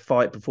 hadn't had a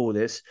fight before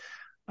this.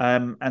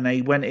 And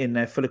they went in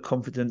there full of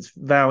confidence,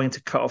 vowing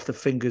to cut off the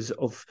fingers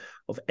of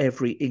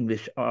every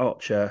English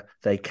archer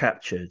they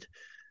captured.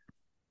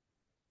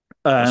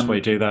 That's why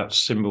you do that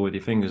symbol with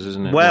your fingers,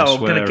 isn't it? Well, I'm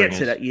going to get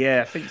to that.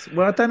 Yeah, I think.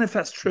 Well, I don't know if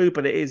that's true,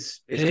 but it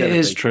is. It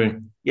is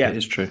true. Yeah, it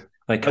is true.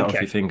 They cut off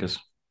your fingers.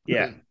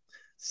 Yeah.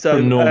 So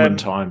from Norman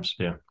times.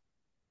 Yeah.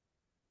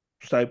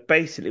 So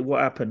basically,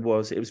 what happened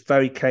was it was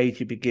very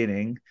cagey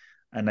beginning,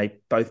 and they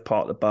both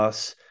parked the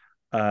bus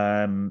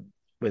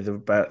with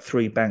about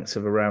 3 banks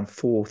of around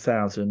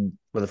 4,000.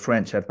 Well, the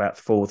French had about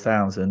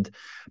 4,000,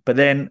 but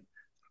then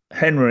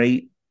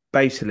Henry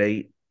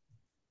basically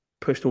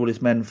pushed all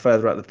his men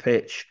further up the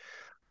pitch.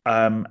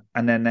 And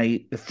then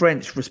the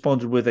French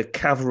responded with a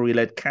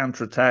cavalry-led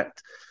counterattack,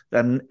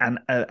 and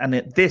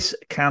this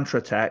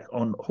counterattack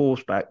on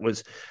horseback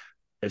was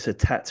a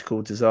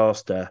tactical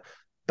disaster.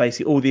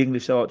 Basically, all the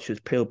English archers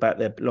peeled back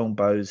their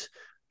longbows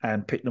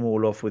and picked them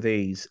all off with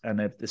ease. And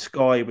the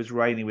sky was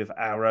raining with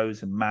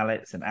arrows and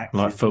mallets and axes,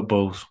 like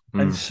footballs,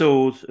 and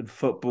swords and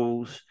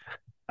footballs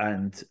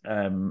and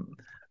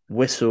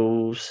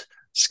whistles,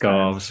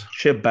 scarves,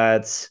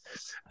 shabads.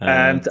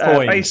 And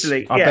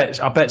basically,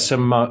 I bet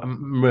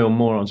some real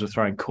morons were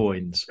throwing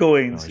coins.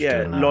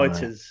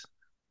 Lighters.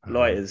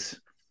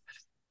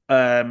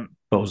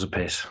 Bottles of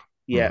piss.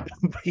 Yeah.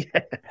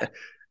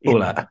 All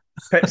that.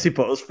 Pepsi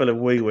bottles full of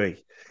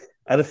wee-wee.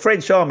 And the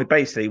French army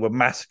basically were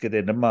massacred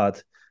in the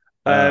mud.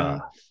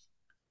 And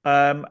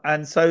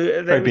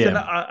so there was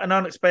an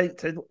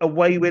unexpected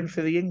away win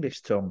for the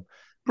English, Tom.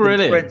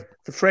 Brilliant.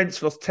 The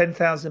French lost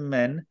 10,000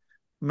 men,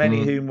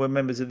 many of whom were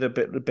members of the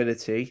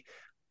nobility.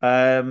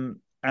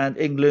 And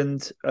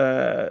England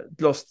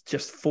lost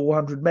just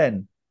 400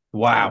 men.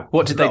 Wow.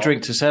 What did they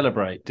drink to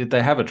celebrate? Did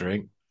they have a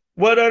drink?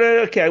 Well, no.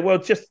 Okay. Well,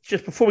 just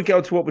before we get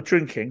on to what we're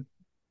drinking.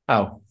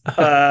 Oh.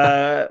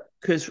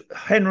 Because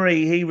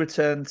Henry, he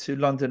returned to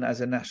London as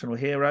a national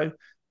hero,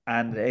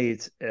 and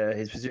his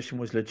position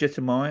was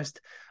legitimised.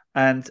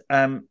 And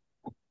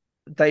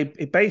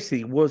he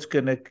basically was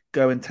going to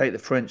go and take the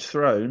French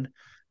throne,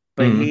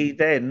 but he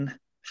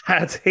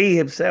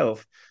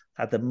himself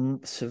had the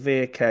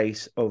severe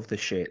case of the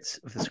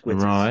shits, of the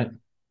squitters. Right.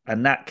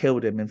 And that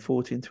killed him in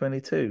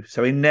 1422.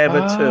 So he never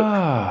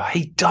took...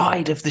 He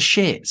died of the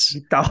shits.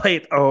 He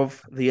died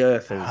of the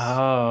earthers.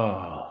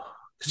 Oh.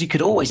 Because you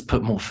could always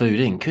put more food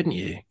in, couldn't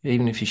you?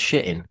 Even if you're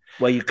shitting.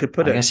 Well, you could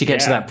put it... I guess you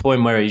get to that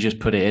point where you just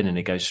put it in and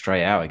it goes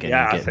straight out again.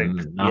 Yeah, you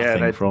get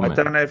nothing from it. I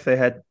don't know if they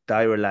had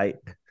Diarrhea.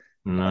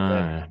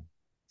 No.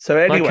 So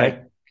anyway...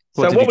 Okay.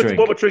 What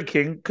we're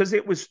drinking, because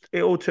it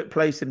all took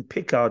place in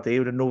Picardy,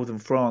 in northern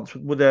France,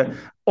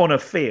 on a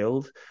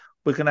field,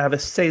 we're going to have a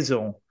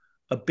saison,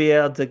 a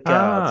bière de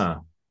garde,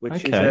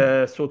 which is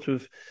a sort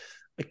of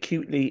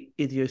acutely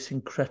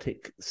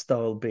idiosyncratic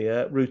style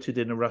beer rooted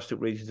in the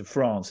rustic regions of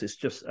France. It's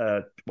just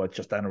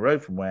just down the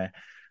road from where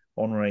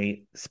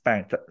Henri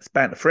spanked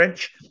the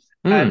French,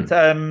 and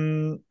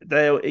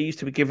it used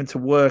to be given to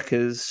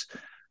workers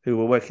who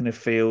were working in the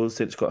fields.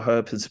 It's got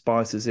herbs and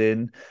spices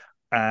in.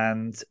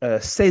 And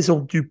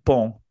Saison du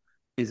Pont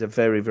is a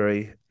very,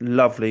 very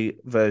lovely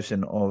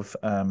version of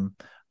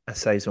a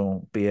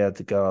Saison Bière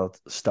de Garde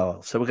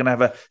style. So we're going to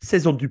have a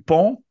Saison du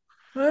Pont.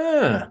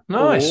 Yeah,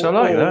 nice. I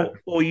like that.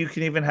 Or you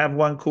can even have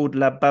one called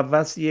La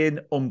Bavassienne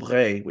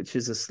Ombre, which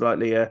is a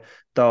slightly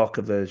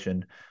darker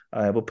version.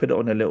 We'll put it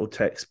on a little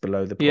text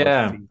below the pod.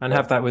 Yeah, and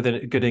have that with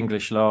a good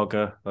English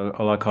lager,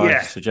 like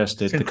I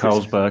suggested, the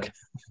Carlsberg.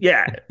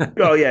 Yeah.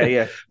 Oh,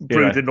 yeah.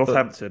 Brewed in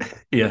Northampton.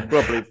 Yeah.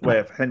 Probably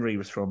where Henry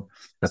was from.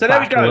 There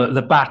we go.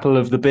 The battle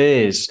of the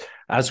beers.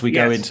 As we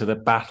go into the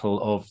battle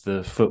of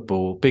the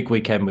football, big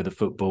weekend with the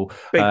football.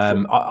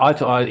 I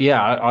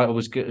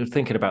was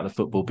thinking about the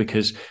football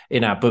because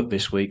in our book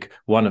this week,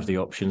 one of the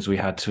options we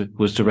had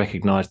was to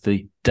recognise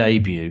the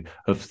debut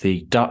of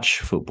the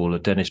Dutch footballer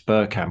Dennis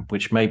Bergkamp,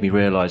 which made me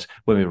realise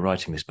when we were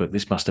writing this book,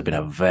 this must have been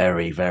a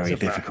very, very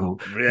difficult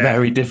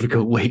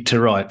week to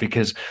write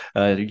because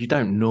you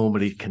don't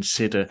normally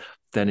consider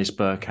Dennis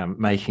Bergkamp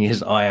making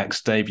his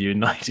Ajax debut in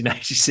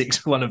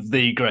 1986, one of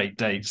the great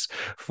dates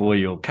for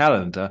your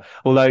calendar.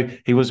 Although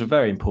he was a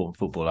very important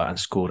footballer and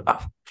scored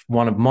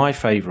one of my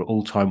favourite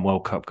all-time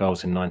World Cup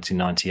goals in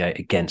 1998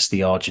 against the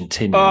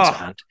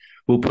Argentinians. And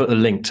we'll put the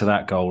link to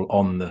that goal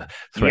on the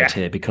thread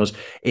here because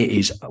it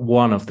is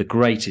one of the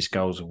greatest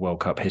goals of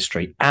World Cup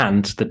history.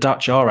 And the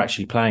Dutch are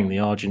actually playing the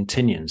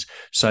Argentinians.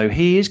 So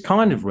he is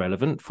kind of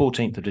relevant.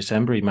 14th of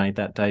December, he made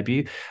that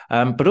debut.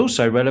 But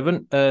also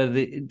relevant,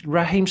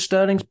 Raheem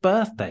Sterling's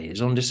birthday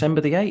is on December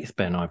the 8th,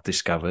 Ben, I've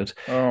discovered.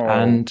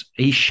 And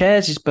he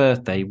shares his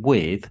birthday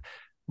with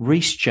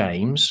Reece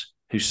James,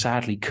 who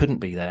sadly couldn't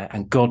be there.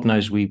 And God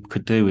knows we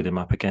could do with him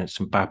up against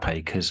Mbappe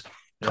because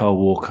Kyle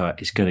Walker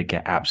is going to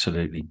get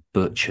absolutely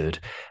butchered.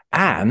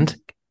 And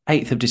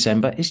 8th of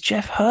December is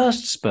Jeff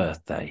Hurst's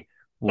birthday.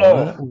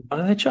 And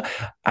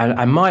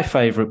my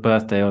favourite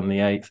birthday on the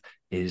 8th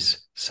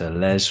is Sir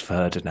Les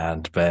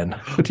Ferdinand, Ben.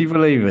 Would you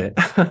believe it?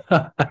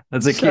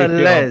 As a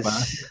Sir kid,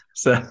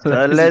 Sir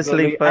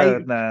Leslie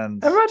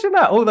Ferdinand. Imagine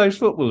that, all those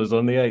footballers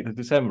on the 8th of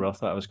December. I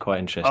thought it was quite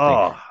interesting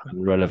and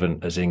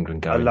relevant as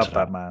England going. I love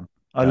that man.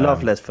 I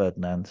love Les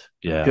Ferdinand.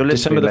 Yeah, if you're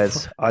listening,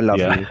 Les, I love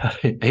you.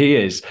 He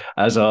is,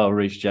 as are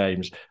Reece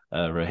James,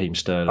 Raheem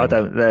Sterling. I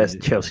don't. There's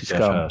Chelsea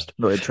scum.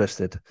 Not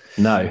interested.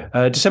 No.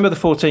 December the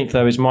 14th,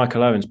 though, is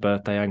Michael Owen's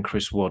birthday and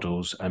Chris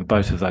Waddle's, and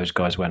both of those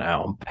guys went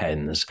out on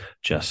pens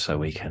just so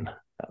we can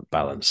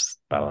balance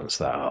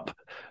that up.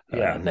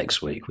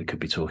 Next week we could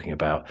be talking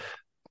about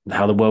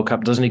how the World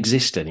Cup doesn't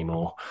exist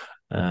anymore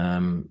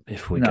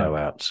if we go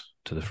out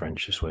to the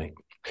French this week.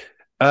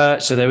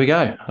 So there we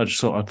go. I just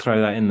thought I'd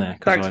throw that in there.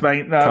 Thanks,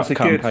 mate. No, cut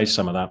and paste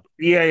some of that.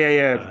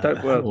 Yeah.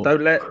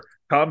 Don't let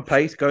cut and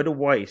paste go to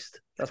waste.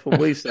 That's what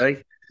we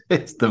say.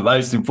 It's the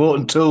most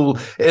important tool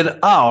in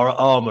our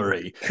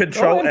armory.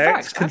 Control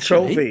X,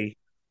 Control V.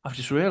 I've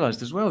just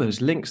realised as well,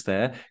 there's links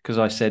there because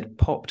I said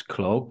popped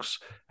clogs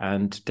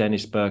and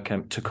Dennis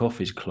Bergkamp took off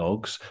his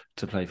clogs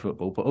to play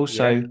football, but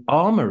also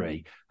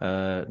armory.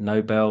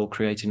 Nobel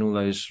creating all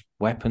those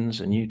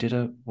weapons and you did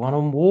a one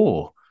on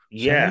war.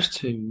 So those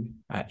two,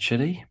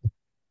 actually,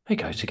 they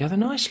go together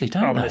nicely,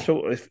 don't they?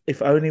 So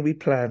if only we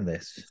planned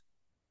this.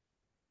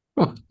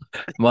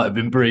 Might have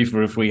been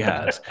briefer if we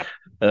had.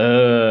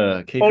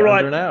 Keep it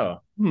under an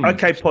hour.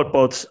 Okay,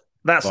 Podbods,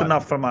 that's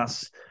enough from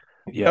us.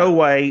 Yeah. Go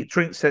away,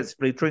 drink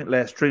sensibly, drink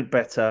less, drink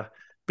better,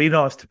 be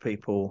nice to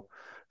people,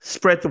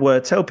 spread the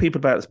word, tell people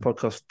about this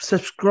podcast,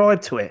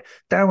 subscribe to it,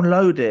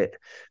 download it,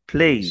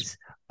 please,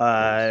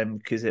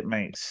 because it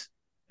makes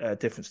a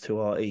difference to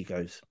our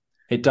egos.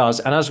 It does.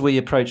 And as we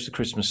approach the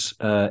Christmas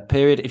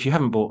period, if you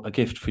haven't bought a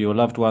gift for your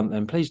loved one,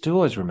 then please do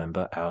always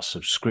remember our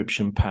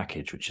subscription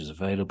package, which is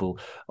available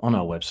on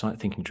our website,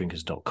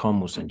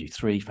 thinkingdrinkers.com. We'll send you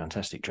 3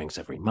 fantastic drinks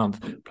every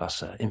month,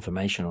 plus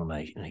information on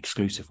an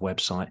exclusive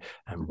website.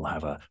 And we'll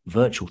have a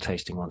virtual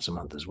tasting once a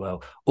month as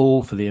well,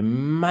 all for the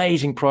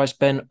amazing price,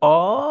 Ben,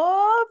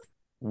 of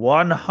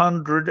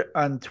 £120.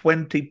 That's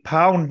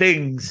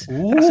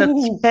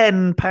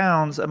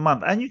 £10 a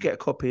month. And you get a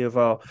copy of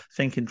our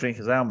Thinking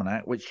Drinkers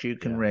Almanac, which you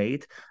can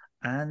read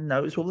and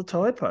notice all the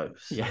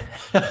typos. Yeah.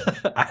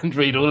 And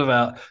read all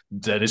about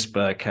Dennis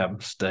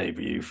Bergkamp's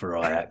debut for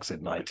Ajax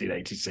in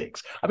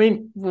 1986. I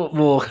mean, what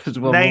more?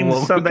 Named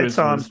Sunday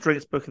Times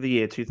Drinks Book of the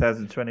Year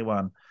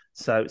 2021.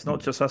 So it's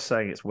not just us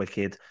saying it's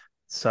wicked.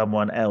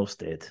 Someone else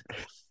did.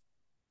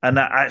 And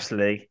that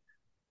actually...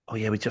 Oh,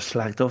 yeah, we just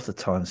slagged off the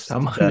Times.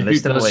 Someone who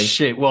does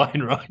shit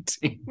wine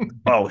writing.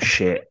 Oh,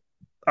 shit.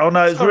 Oh,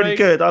 no, it's really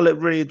good. I look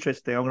really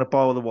interesting. I'm going to buy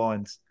all the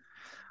wines.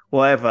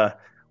 Whatever.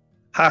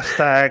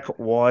 Hashtag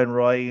wine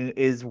writing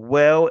is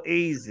well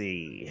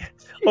easy.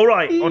 All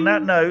right, on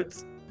that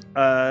note,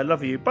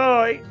 love you.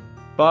 Bye.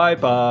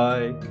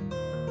 Bye-bye.